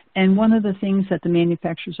loads, and one of the things that the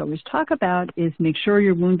manufacturers always talk about is make sure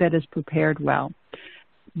your wound bed is prepared well.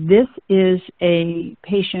 This is a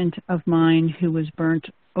patient of mine who was burnt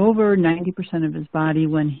over 90% of his body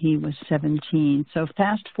when he was 17. So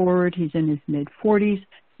fast forward, he's in his mid-40s,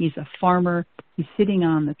 he's a farmer, he's sitting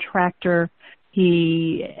on the tractor,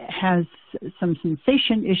 he has some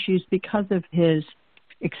sensation issues because of his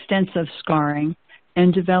extensive scarring,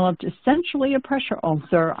 and developed essentially a pressure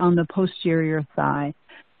ulcer on the posterior thigh.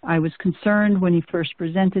 I was concerned when he first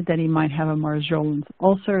presented that he might have a Marjolins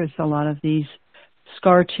ulcer, as a lot of these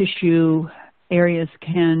scar tissue areas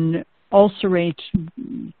can ulcerate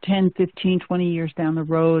 10, 15, 20 years down the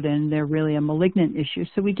road, and they're really a malignant issue.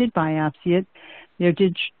 So we did biopsy it. There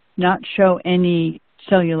did not show any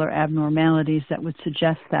cellular abnormalities that would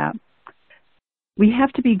suggest that. We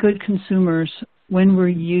have to be good consumers when we're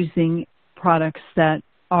using products that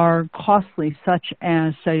are costly, such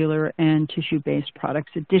as cellular and tissue-based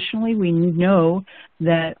products. Additionally, we know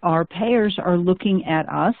that our payers are looking at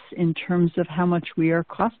us in terms of how much we are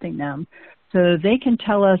costing them. So they can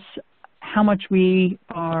tell us how much we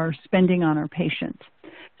are spending on our patients.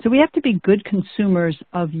 So we have to be good consumers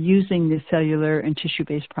of using the cellular and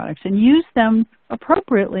tissue-based products and use them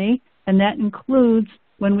appropriately, and that includes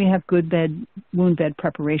when we have good wound bed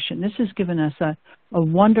preparation. This has given us a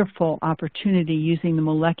wonderful opportunity using the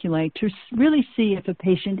MolecuLight to really see if a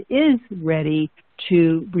patient is ready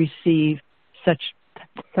to receive such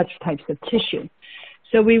types of tissue.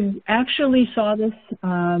 So we actually saw this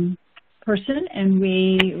person, and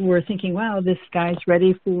we were thinking, wow, this guy's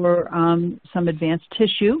ready for some advanced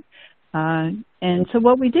tissue. And so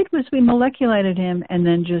what we did was we MolecuLighted him, and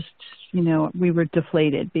then just, we were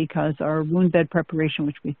deflated because our wound bed preparation,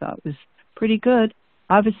 which we thought was pretty good,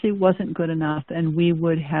 obviously wasn't good enough, and we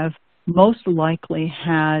would have most likely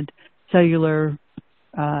had cellular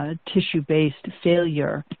tissue-based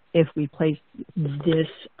failure if we placed this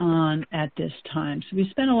on at this time. So we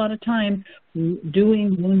spent a lot of time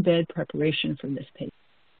doing wound bed preparation for this patient.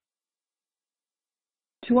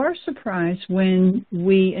 To our surprise, when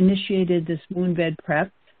we initiated this wound bed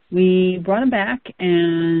prep, we brought him back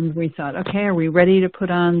and we thought, okay, are we ready to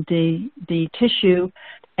put on the tissue?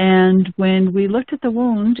 And when we looked at the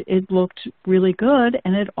wound, it looked really good,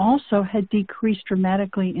 and it also had decreased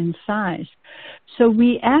dramatically in size. So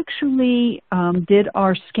we actually did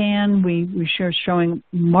our scan. We were showing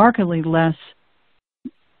markedly less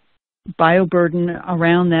bioburden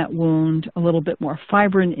around that wound, a little bit more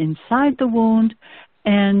fibrin inside the wound.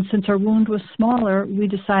 And since our wound was smaller, we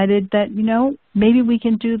decided that, maybe we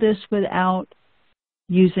can do this without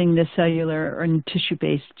using the cellular and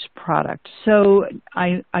tissue-based product. So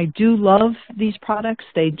I do love these products.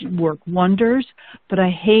 They work wonders, but I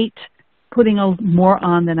hate putting more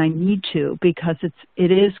on than I need to because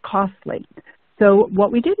it is costly. So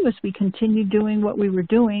what we did was we continued doing what we were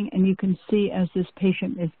doing, and you can see as this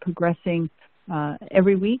patient is progressing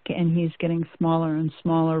every week, and he's getting smaller and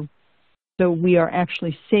smaller. So we are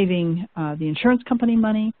actually saving the insurance company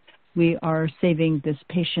money. We are saving this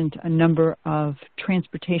patient a number of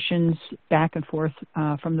transportations back and forth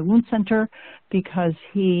from the wound center because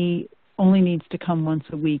he only needs to come once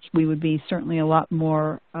a week. We would be certainly a lot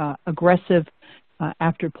more aggressive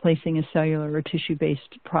after placing a cellular or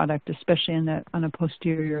tissue-based product, especially on a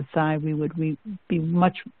posterior thigh. We would be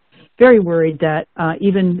very worried that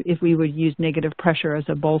even if we would use negative pressure as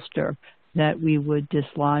a bolster, that we would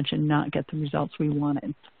dislodge and not get the results we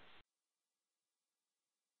wanted.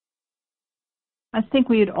 I think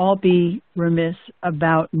we'd all be remiss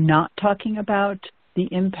about not talking about the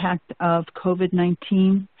impact of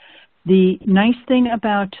COVID-19. The nice thing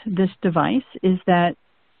about this device is that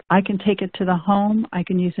I can take it to the home, I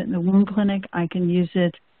can use it in the wound clinic, I can use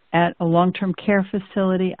it at a long-term care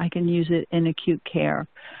facility, I can use it in acute care.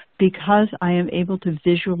 Because I am able to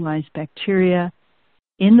visualize bacteria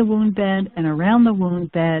in the wound bed and around the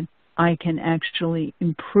wound bed, I can actually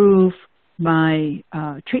improve my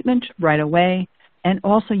treatment right away, and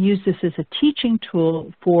also use this as a teaching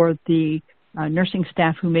tool for the nursing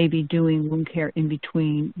staff who may be doing wound care in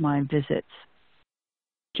between my visits.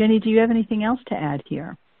 Jenny, do you have anything else to add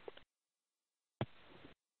here?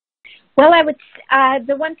 Well,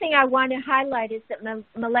 the one thing I want to highlight is that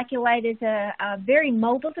MolecuLight is a very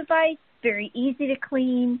mobile device, very easy to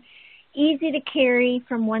clean, easy to carry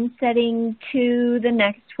from one setting to the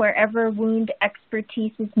next wherever wound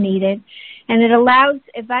expertise is needed, and it allows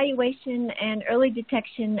evaluation and early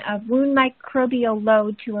detection of wound microbial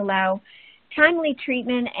load to allow timely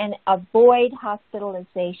treatment and avoid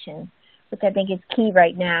hospitalization, which I think is key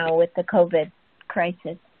right now with the COVID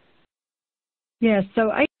crisis. Yeah,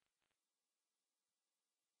 so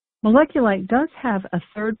MolecuLight does have a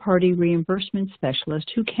third-party reimbursement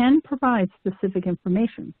specialist who can provide specific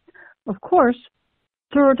information. Of course,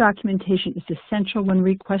 thorough documentation is essential when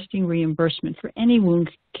requesting reimbursement for any wound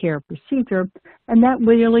care procedure, and that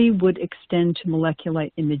really would extend to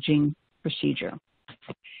MolecuLight imaging procedure.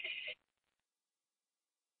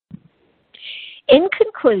 In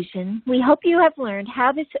conclusion, we hope you have learned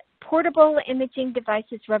how this portable imaging device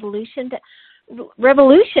has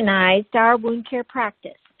revolutionized our wound care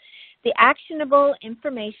practice. The actionable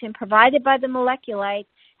information provided by the MolecuLight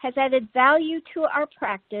has added value to our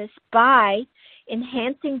practice by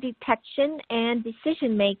enhancing detection and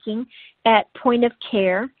decision-making at point of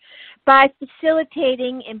care, by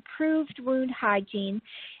facilitating improved wound hygiene,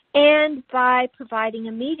 and by providing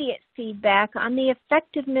immediate feedback on the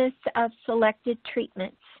effectiveness of selected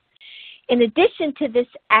treatments. In addition to this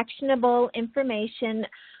actionable information,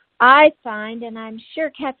 I find, and I'm sure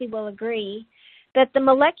Kathy will agree, that the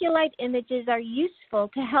MolecuLight images are useful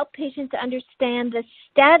to help patients understand the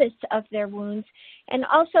status of their wounds and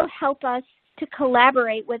also help us to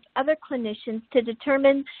collaborate with other clinicians to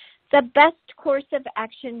determine the best course of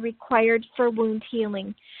action required for wound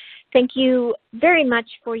healing. Thank you very much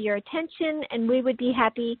for your attention, and we would be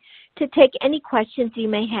happy to take any questions you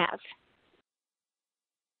may have.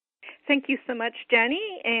 Thank you so much,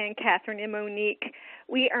 Jenny and Catherine and Monique.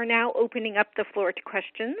 We are now opening up the floor to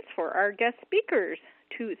questions for our guest speakers.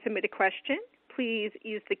 To submit a question, please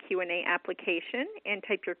use the Q&A application and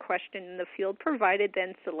type your question in the field provided,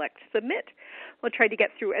 then select Submit. We'll try to get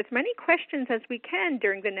through as many questions as we can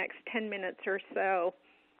during the next 10 minutes or so.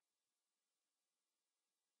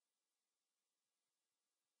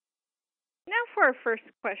 Now for our first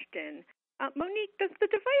question. Monique, does the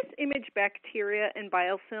device image bacteria and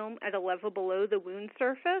biofilm at a level below the wound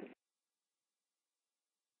surface?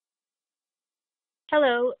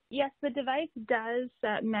 Hello. Yes, the device does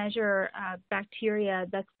measure bacteria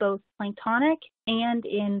that's both planktonic and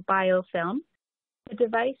in biofilm. The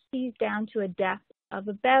device sees down to a depth of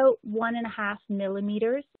about 1.5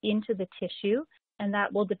 millimeters into the tissue, and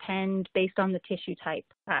that will depend based on the tissue type,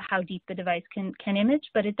 how deep the device can image,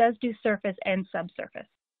 but it does do surface and subsurface.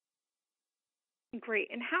 Great.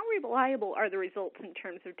 And how reliable are the results in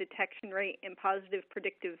terms of detection rate and positive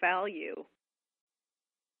predictive value?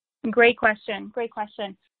 Great question. Great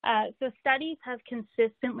question. So studies have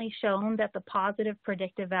consistently shown that the positive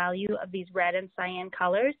predictive value of these red and cyan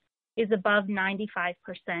colors is above 95%.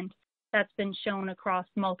 That's been shown across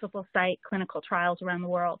multiple site clinical trials around the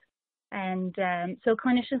world. And so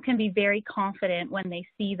clinicians can be very confident when they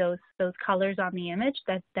see those colors on the image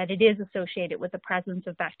that it is associated with the presence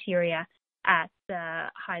of bacteria at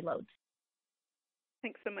high loads.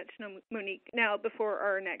 Thanks so much, Monique. Now, before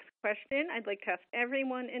our next question, I'd like to ask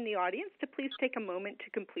everyone in the audience to please take a moment to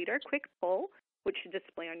complete our quick poll, which should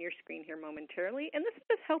display on your screen here momentarily. And this will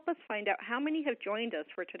just help us find out how many have joined us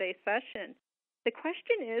for today's session. The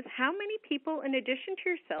question is, how many people, in addition to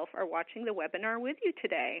yourself, are watching the webinar with you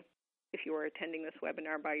today? If you are attending this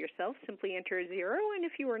webinar by yourself, simply enter 0. And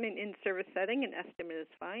if you are in an in-service setting, an estimate is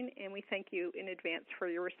fine. And we thank you in advance for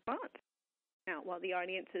your response. Now, while the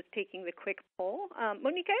audience is taking the quick poll,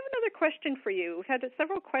 Monique, I have another question for you. We've had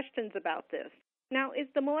several questions about this. Now, is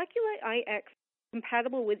the MolecuLight iX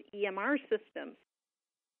compatible with EMR systems?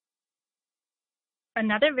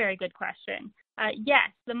 Another very good question.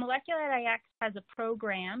 Yes, the MolecuLight iX has a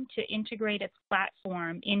program to integrate its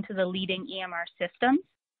platform into the leading EMR systems.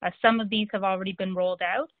 Some of these have already been rolled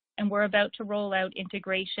out, and we're about to roll out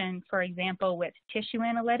integration, for example, with Tissue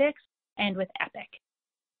Analytics and with Epic.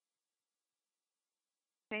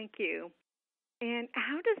 Thank you. And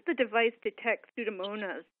how does the device detect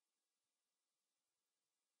Pseudomonas?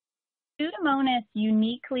 Pseudomonas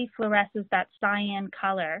uniquely fluoresces that cyan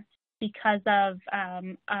color because of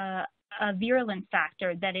a virulence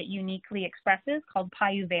factor that it uniquely expresses called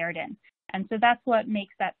pyuverdin. And so that's what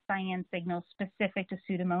makes that cyan signal specific to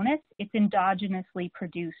Pseudomonas. It's endogenously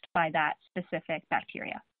produced by that specific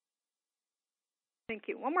bacteria. Thank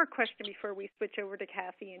you. One more question before we switch over to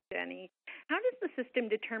Kathy and Jenny. How does the system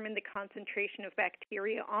determine the concentration of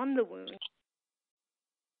bacteria on the wound?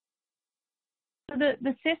 So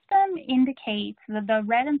the system indicates the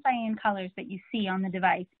red and cyan colors that you see on the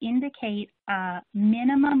device indicate a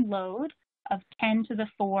minimum load of 10 to the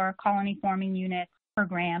 4 colony-forming units per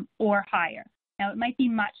gram or higher. Now, it might be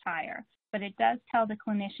much higher, but it does tell the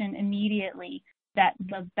clinician immediately that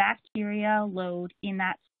the bacteria load in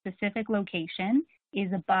that specific location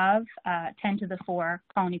is above 10 to the 4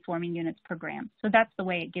 colony-forming units per gram. So that's the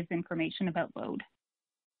way it gives information about load.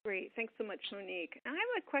 Great. Thanks so much, Monique. I have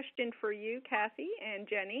a question for you, Kathy and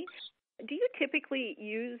Jenny. Do you typically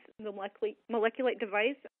use the MolecuLight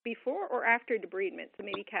device before or after debridement? So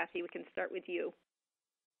maybe, Kathy, we can start with you.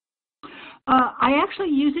 I actually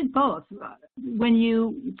use it both.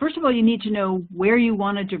 First of all, you need to know where you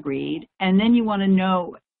want to debride, and then you want to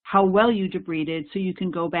know how well you debrided so you can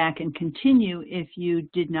go back and continue if you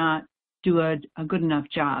did not do a good enough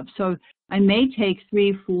job. So I may take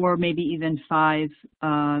 3, 4, maybe even 5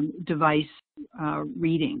 device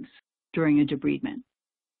readings during a debridement.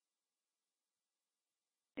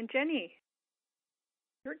 And Jenny,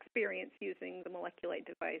 your experience using the MolecuLight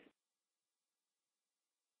device?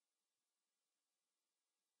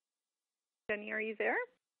 Jenny, are you there?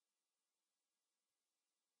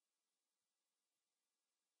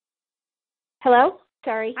 Hello?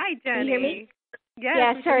 Sorry. Hi, Jenny. Can you hear me? Yes,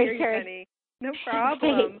 yeah, sorry. Jenny. No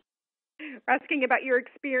problem. We're asking about your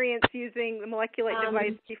experience using the MolecuLight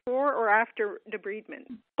device before or after debridement.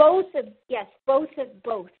 Both.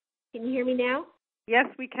 Can you hear me now? Yes,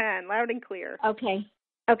 we can. Loud and clear. Okay.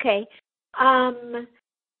 And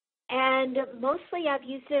mostly I've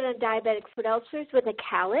used it on diabetic foot ulcers with a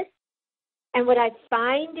callus. And what I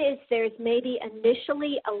find is there's maybe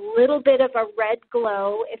initially a little bit of a red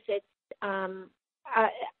glow if it's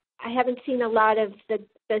I haven't seen a lot of the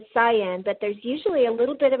cyan, but there's usually a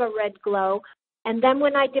little bit of a red glow. And then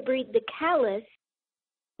when I debride the callus,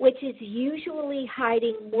 which is usually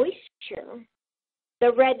hiding moisture,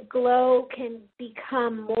 the red glow can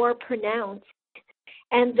become more pronounced.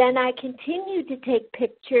 And then I continue to take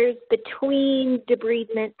pictures between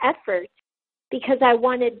debridement efforts because I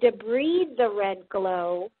want to debride the red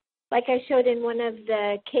glow. Like I showed in one of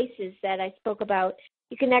the cases that I spoke about,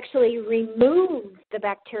 you can actually remove the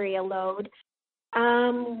bacterial load,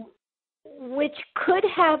 which could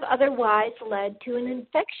have otherwise led to an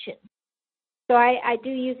infection. So I do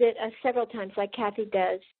use it several times, like Kathy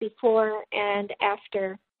does, before and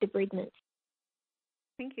after debridement.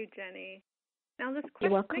 Thank you, Jenny. Now, this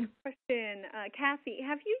You're welcome. Next question, Kathy,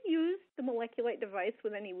 have you used the MolecuLight device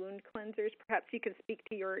with any wound cleansers? Perhaps you could speak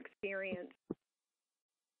to your experience.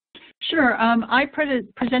 Sure. I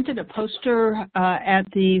presented a poster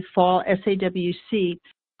at the fall SAWC.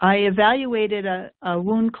 I evaluated a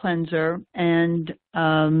wound cleanser and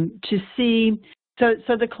to see, so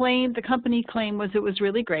the company claim was it was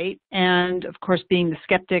really great. And of course, being the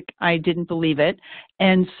skeptic, I didn't believe it.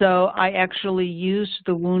 And so I actually used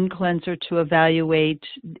the wound cleanser to evaluate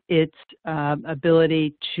its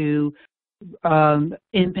ability to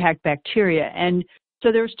impact bacteria. And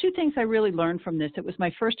so there was 2 things I really learned from this. It was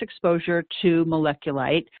my first exposure to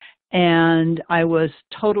MolecuLight, and I was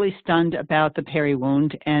totally stunned about the peri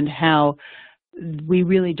wound and how we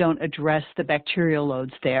really don't address the bacterial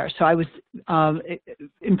loads there. So I was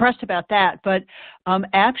impressed about that. But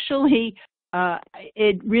actually,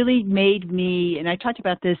 it really made me, and I talked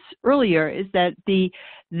about this earlier, is that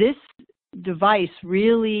this device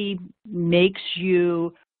really makes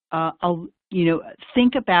you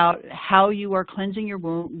think about how you are cleansing your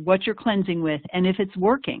wound, what you're cleansing with, and if it's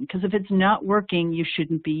working. Because if it's not working, you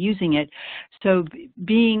shouldn't be using it. So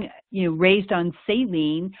being raised on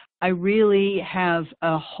saline, I really have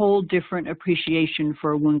a whole different appreciation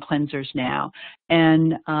for wound cleansers now.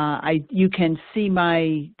 And you can see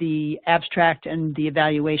the abstract and the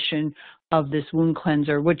evaluation of this wound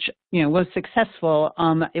cleanser, which was successful.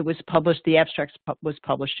 It was published. The abstract was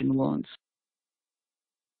published in Wounds.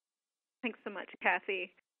 Thanks so much,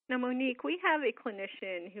 Kathy. Now, Monique, we have a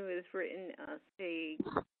clinician who has written us a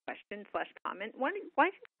question/comment. Why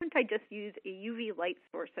couldn't I just use a UV light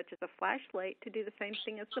source, such as a flashlight, to do the same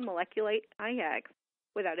thing as the MolecuLight IX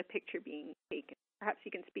without a picture being taken? Perhaps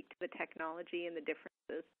you can speak to the technology and the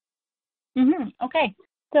differences. Okay.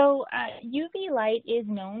 So UV light is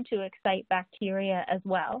known to excite bacteria as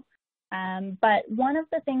well. But one of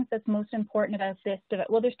the things that's most important about this,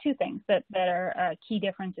 there's two things that are key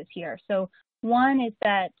differences here. So one is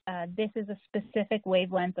that this is a specific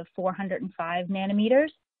wavelength of 405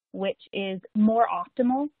 nanometers, which is more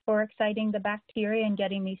optimal for exciting the bacteria and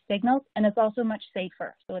getting these signals, and it's also much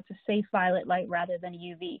safer. So it's a safe violet light rather than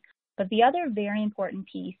UV. But the other very important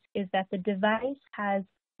piece is that the device has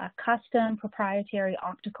custom proprietary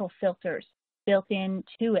optical filters built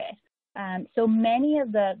into it. So many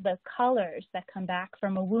of the colors that come back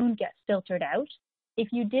from a wound get filtered out.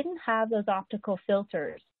 If you didn't have those optical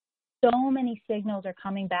filters, so many signals are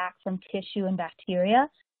coming back from tissue and bacteria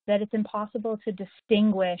that it's impossible to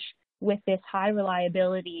distinguish with this high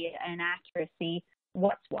reliability and accuracy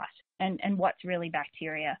what's what and what's really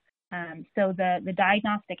bacteria. So the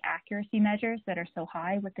diagnostic accuracy measures that are so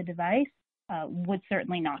high with the device would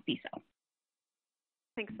certainly not be so.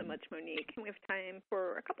 Thanks so much, Monique. And we have time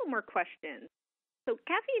for a couple more questions. So,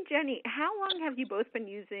 Kathy and Jenny, how long have you both been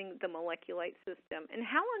using the MolecuLight system, and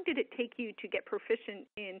how long did it take you to get proficient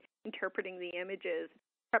in interpreting the images?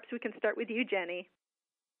 Perhaps we can start with you, Jenny.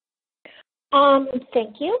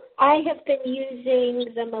 Thank you. I have been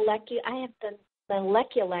using the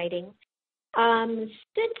MolecuLighting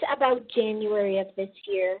since about January of this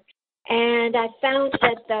year, and I found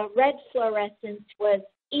that the red fluorescence was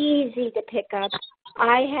easy to pick up.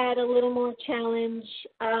 I had a little more challenge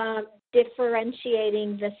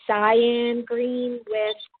differentiating the cyan green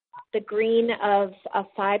with the green of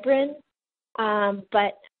fibrin,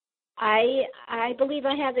 but I believe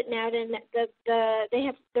I have it now. And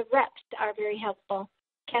the reps are very helpful.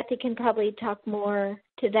 Kathy can probably talk more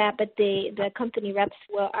to that, but the company reps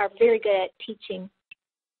are very good at teaching.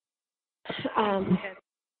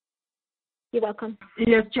 You're welcome.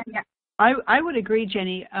 Yes, Jenny. I would agree,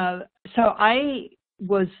 Jenny. So I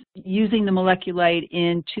was using the MolecuLight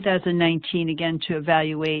in 2019 again to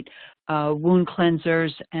evaluate wound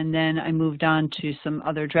cleansers, and then I moved on to some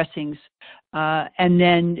other dressings. And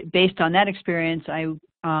then based on that experience, I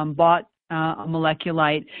bought a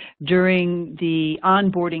MolecuLight. During the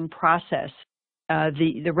onboarding process,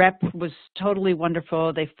 the rep was totally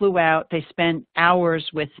wonderful. They flew out. They spent hours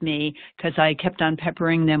with me because I kept on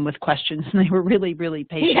peppering them with questions, and they were really, really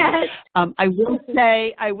patient. Yes. I will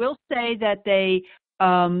say that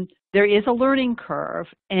there is a learning curve,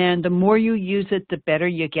 and the more you use it, the better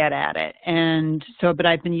you get at it. And so, but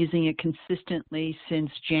I've been using it consistently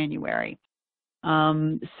since January.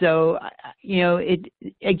 So,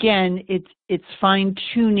 it's fine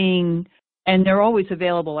tuning. And they're always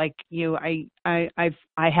available. Like I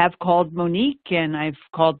have called Monique and I've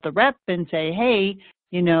called the rep and say, hey,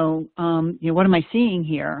 what am I seeing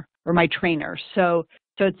here? Or my trainer. So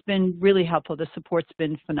it's been really helpful. The support's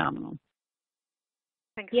been phenomenal.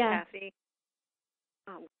 Thanks, Kathy.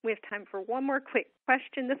 We have time for one more quick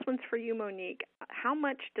question. This one's for you, Monique. How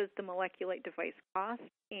much does the MolecuLight device cost,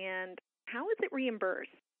 and how is it reimbursed?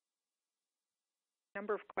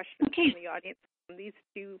 Number of questions from the audience on these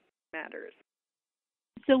two matters.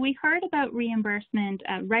 So we heard about reimbursement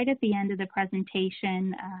right at the end of the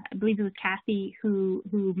presentation. I believe it was Kathy who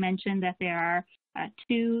mentioned that there are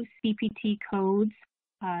 2 CPT codes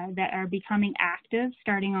that are becoming active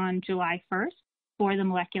starting on July 1st for the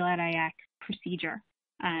MolecuLight IX procedure.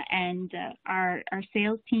 And our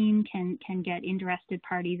sales team can get interested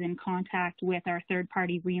parties in contact with our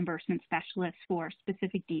third-party reimbursement specialists for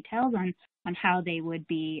specific details on how they would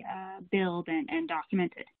be billed and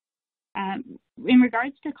documented. In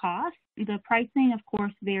regards to cost, the pricing, of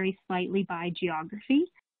course, varies slightly by geography.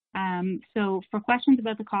 So for questions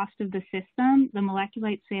about the cost of the system, the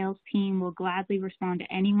MolecuLight sales team will gladly respond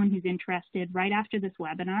to anyone who's interested right after this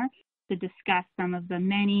webinar to discuss some of the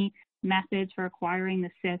many methods for acquiring the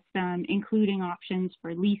system, including options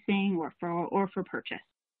for leasing or for purchase.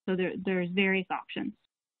 So there's various options.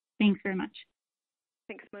 Thanks very much.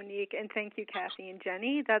 Thanks, Monique, and thank you, Kathy and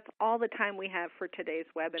Jenny. That's all the time we have for today's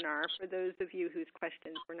webinar. For those of you whose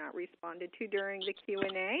questions were not responded to during the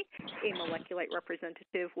Q&A, a MolecuLight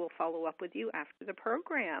representative will follow up with you after the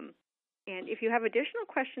program. And if you have additional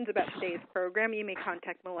questions about today's program, you may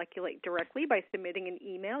contact MolecuLight directly by submitting an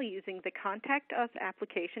email using the Contact Us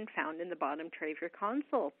application found in the bottom tray of your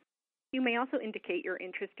console. You may also indicate your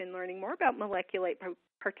interest in learning more about MolecuLight by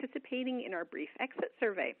participating in our brief exit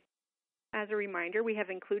survey. As a reminder, we have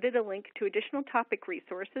included a link to additional topic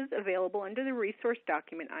resources available under the resource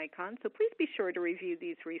document icon, so please be sure to review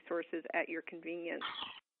these resources at your convenience.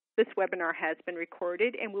 This webinar has been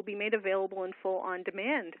recorded and will be made available in full on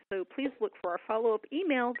demand, so please look for our follow-up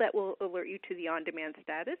email that will alert you to the on-demand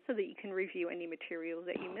status so that you can review any materials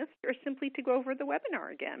that you missed or simply to go over the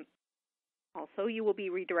webinar again. Also, you will be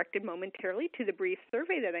redirected momentarily to the brief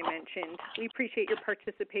survey that I mentioned. We appreciate your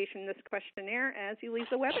participation in this questionnaire as you leave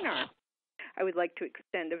the webinar. I would like to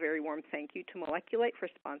extend a very warm thank you to MolecuLight for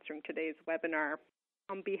sponsoring today's webinar.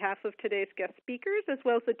 On behalf of today's guest speakers, as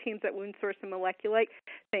well as the teams at WoundSource and MolecuLight,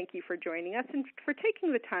 thank you for joining us and for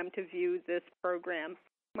taking the time to view this program.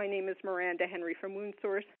 My name is Miranda Henry from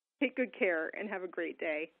WoundSource. Take good care and have a great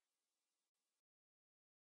day.